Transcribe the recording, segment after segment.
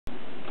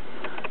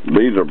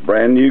These are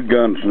brand new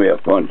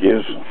gunsmith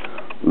punches.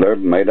 They're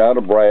made out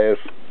of brass.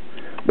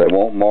 They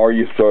won't mar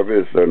your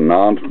surface. They're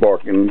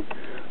non-sparking.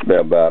 They're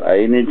about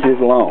 8 inches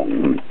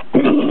long.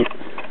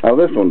 Now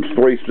this one's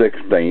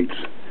 3/16,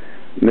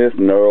 this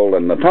knurled,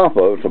 and the top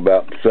of it's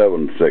about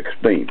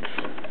 7/16.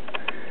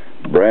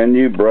 Brand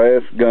new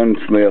brass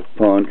gunsmith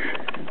punch,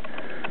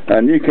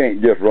 and you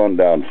can't just run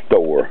down the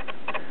store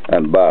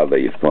and buy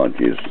these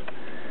punches.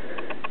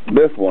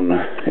 This one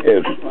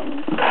is,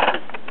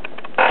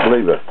 I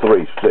believe it's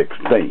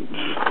 3/16.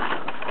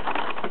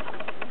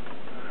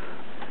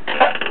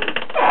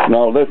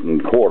 No, this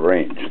one's 1/4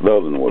 inch. This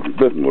one was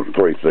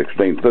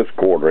 3/16. This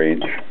 1/4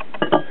 inch.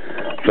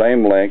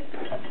 Same length.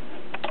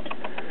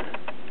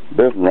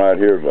 This one right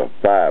here is a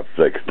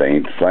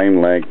 5/16. Same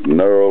length,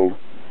 knurled,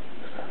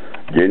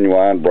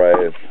 genuine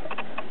brass.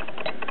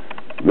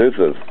 This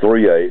is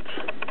 3/8.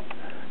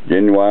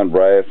 Genuine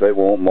brass. It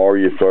won't mar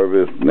your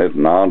surface. And it's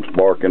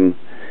non-sparking.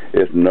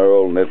 It's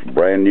knurled, and it's a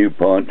brand new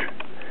punch.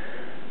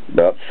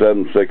 About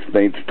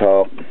 7/16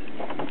 top.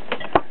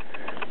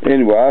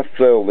 Anyway, I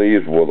sell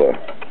these with a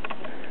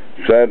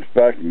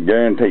satisfaction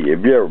guarantee.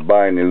 If you ever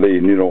buy any of these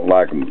and you don't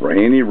like them for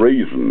any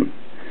reason,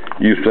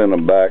 you send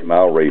them back and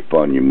I'll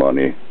refund you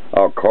money.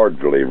 I'll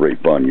cordially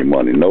refund you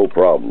money, no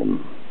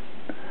problem.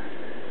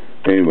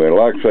 Anyway,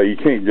 like I say, you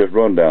can't just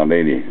run down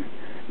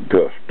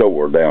to a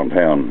store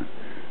downtown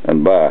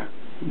and buy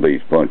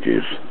these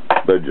punches.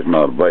 They're just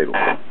not available.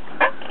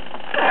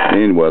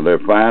 Anyway, they're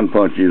fine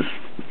punches,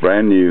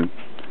 brand new,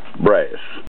 brass.